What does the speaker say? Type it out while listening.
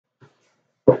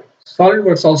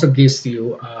SolidWorks also gives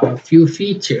you a few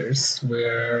features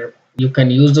where you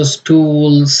can use those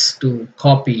tools to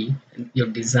copy your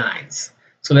designs.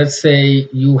 So let's say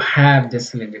you have this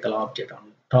cylindrical object on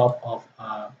top of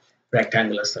a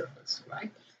rectangular surface,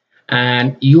 right?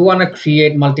 And you want to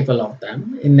create multiple of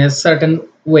them in a certain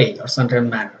way or certain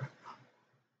manner.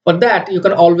 For that, you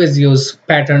can always use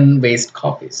pattern-based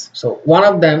copies. So one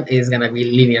of them is going to be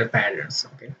linear patterns.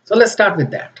 Okay, so let's start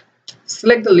with that.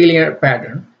 Select the linear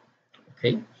pattern.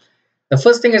 Okay, the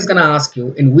first thing is going to ask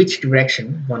you in which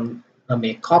direction you want to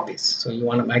make copies. So you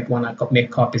might want to make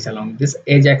copies along this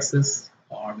edge axis,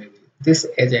 or maybe this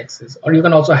edge axis, or you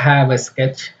can also have a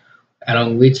sketch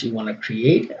along which you want to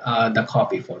create the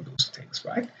copy for those things,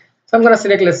 right? So I'm going to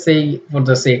select, let's say, for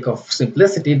the sake of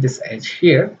simplicity, this edge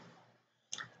here,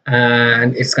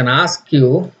 and it's going to ask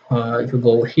you if you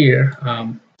go here,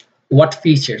 what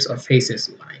features or faces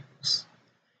you want to use.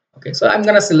 Okay, so I'm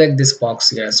going to select this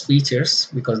box here as features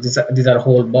because these are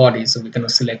whole bodies, so we can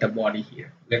select a body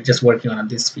here. We're just working on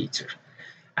this feature.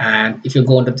 And if you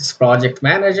go into this project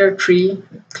manager tree,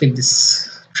 click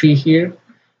this tree here,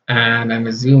 and I'm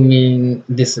assuming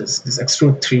this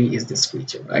extrude 3 is this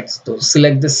feature, right? So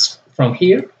select this from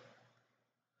here,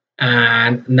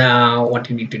 and now what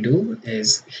you need to do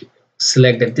is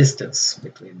select the distance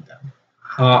between them.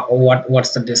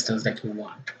 What's the distance that you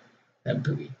want them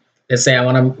to be? Let's say I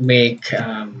want to make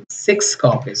 6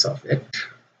 copies of it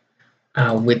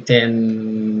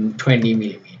within 20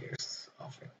 millimeters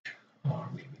of it, or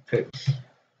maybe 30.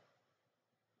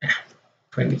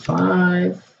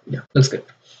 25, yeah, looks good.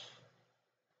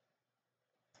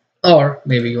 Or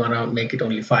maybe you want to make it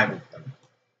only 5 of them.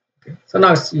 Okay, so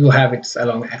now you have it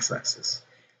along x-axis.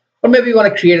 Or maybe you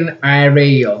want to create an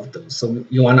array of those, so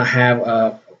you want to have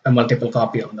a multiple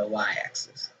copy on the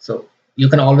y-axis. So you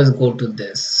can always go to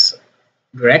this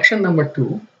direction number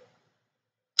 2,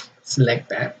 select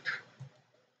that,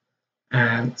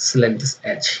 and select this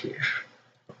edge here,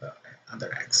 the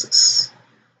other axis.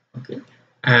 Okay,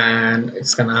 and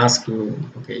it's going to ask you,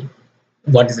 okay,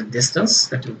 what is the distance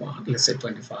that you want? Let's say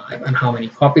 25, and how many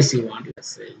copies you want? Let's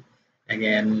say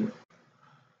again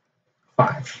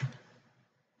 5.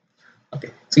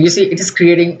 Okay, so you see it is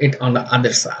creating it on the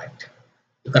other side.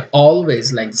 You can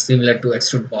always, like similar to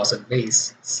extrude boss and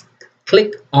base,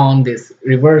 click on this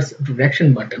reverse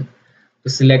direction button to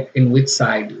select in which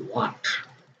side you want.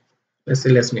 Let's say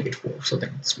let's make it 4 so that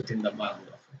it's within the bound of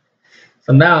it.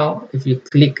 So now if you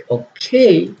click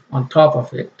OK on top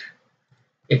of it,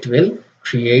 it will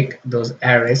create those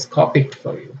arrays copied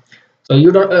for you. So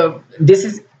you don't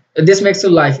this makes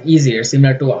your life easier,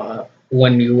 similar to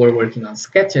when you were working on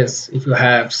sketches. If you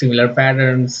have similar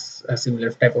patterns,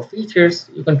 similar type of features,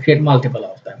 you can create multiple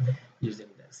of them using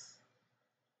this.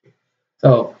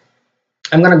 So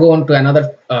I'm going to go on to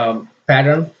another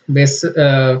pattern based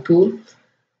tool.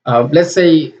 Let's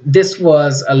say this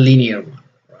was a linear one,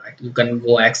 right? You can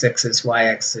go x-axis,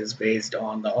 y-axis based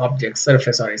on the object,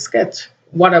 surface, or a sketch.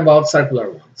 What about circular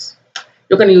ones?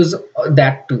 You can use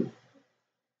that too.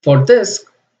 For this,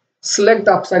 select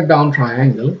the upside down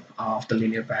triangle of the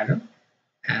linear pattern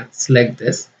and select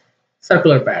this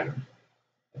circular pattern.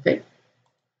 Okay.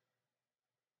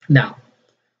 Now,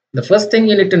 the first thing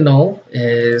you need to know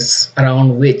is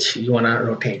around which you want to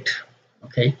rotate.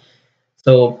 Okay.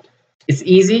 So it's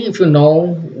easy if you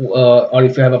know or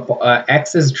if you have a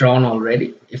axis drawn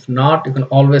already. If not, you can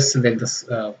always select this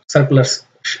circular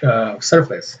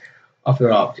surface of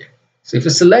your object. So if you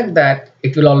select that,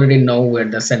 it will already know where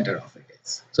the center of it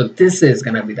is. So this is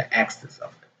going to be the axis of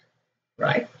it,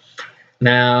 right?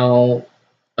 Now,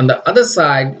 on the other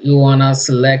side, you want to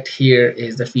select here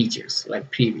is the features like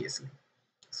previously.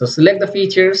 So select the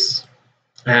features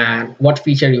and what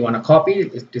feature you want to copy.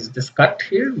 It is this cut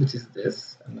here, which is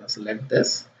this. I'm going to select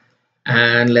this,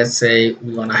 and let's say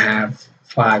we want to have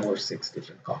 5 or 6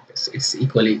 different copies. It's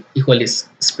equally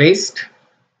spaced.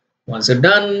 Once you're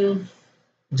done,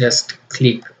 just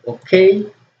click OK,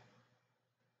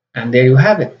 and there you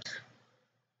have it,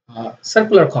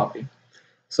 circular copy.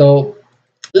 So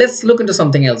let's look into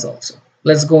something else also.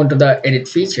 Let's go into the edit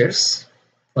features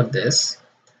for this.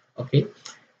 Okay,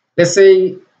 let's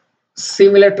say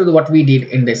similar to what we did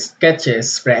in the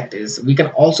sketches practice, we can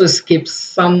also skip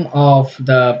some of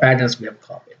the patterns we have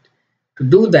copied. To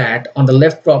do that, on the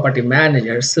left property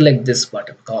manager, select this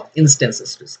button called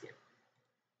instances to skip.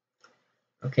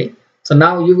 Okay, so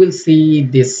now you will see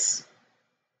this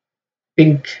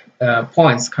pink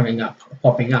points coming up,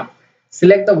 popping up.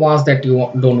 Select the ones that you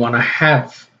don't want to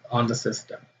have on the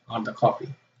system, on the copy,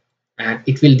 and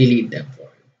it will delete them for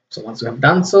you. So once you have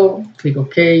done so, click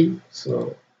OK.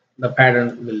 So the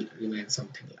pattern will remain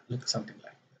look something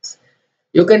like this.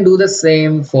 You can do the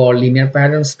same for linear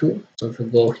patterns too. So if you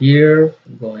go here,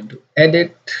 go into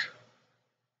edit,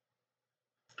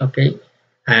 okay,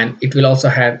 and it will also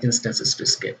have instances to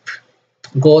skip.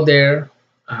 Go there,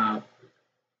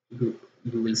 you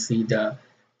will see the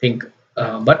pink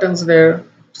buttons there.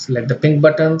 Select the pink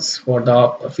buttons for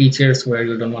the features where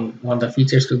you don't want the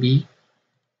features to be,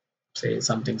 say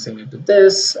something similar to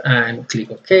this, and click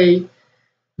OK.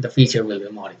 The feature will be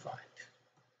modified.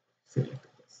 Similar to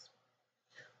this.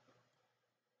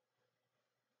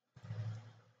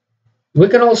 We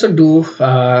can also do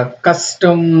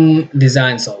custom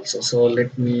designs also. So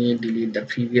let me delete the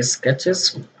previous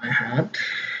sketches I had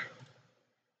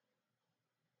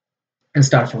and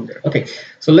start from there. Okay,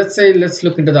 so let's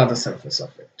look into the other surface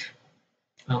of it,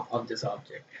 of this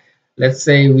object. Let's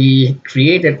say we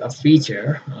created a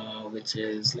feature which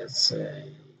is, let's say,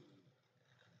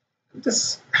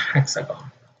 this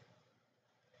hexagon,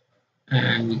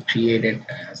 and we create it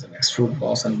as an extrude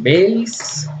boss and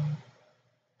base.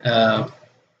 uh,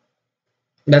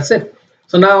 that's it.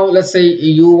 So now let's say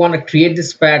you want to create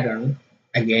this pattern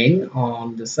again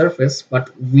on the surface, but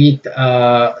with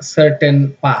a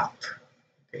certain path.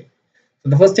 Okay, so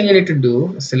the first thing you need to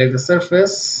do is select the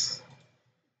surface,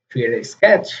 create a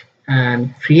sketch,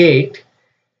 and create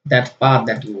that path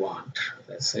that you want.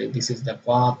 Let's say this is the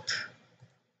path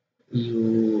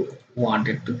you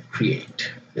wanted to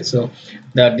create. Okay, so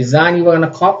the design you are going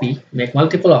to copy, make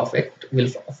multiple of it, will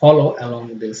follow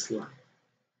along this line.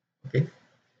 Okay,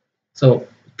 so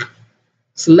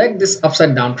select this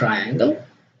upside down triangle,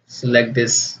 select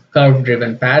this curve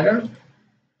driven pattern.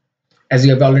 As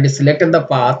you have already selected the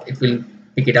path, it will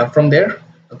pick it up from there.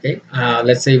 Okay,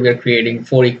 let's say we're creating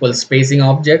 4 equal spacing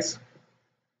objects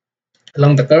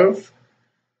along the curve.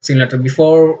 Similar to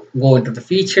before, go into the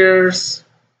features.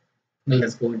 Now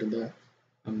let's go into the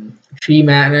tree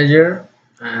manager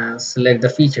and select the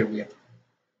feature we have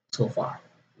so far.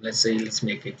 Let's say let's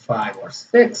make it 5 or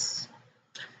 6.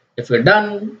 If you're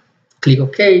done, click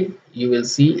OK. You will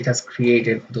see it has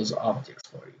created those objects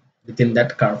for you within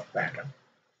that curve pattern.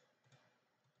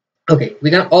 Okay, we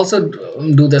can also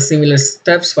do the similar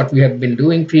steps what we have been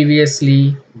doing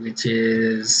previously, which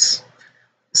is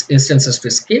instances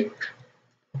to skip.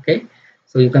 Okay,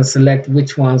 so you can select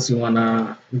which ones you want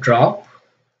to drop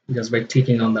just by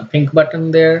clicking on the pink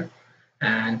button there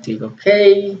and click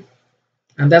OK,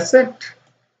 and that's it.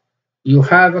 You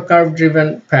have a curve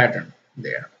driven pattern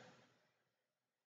there.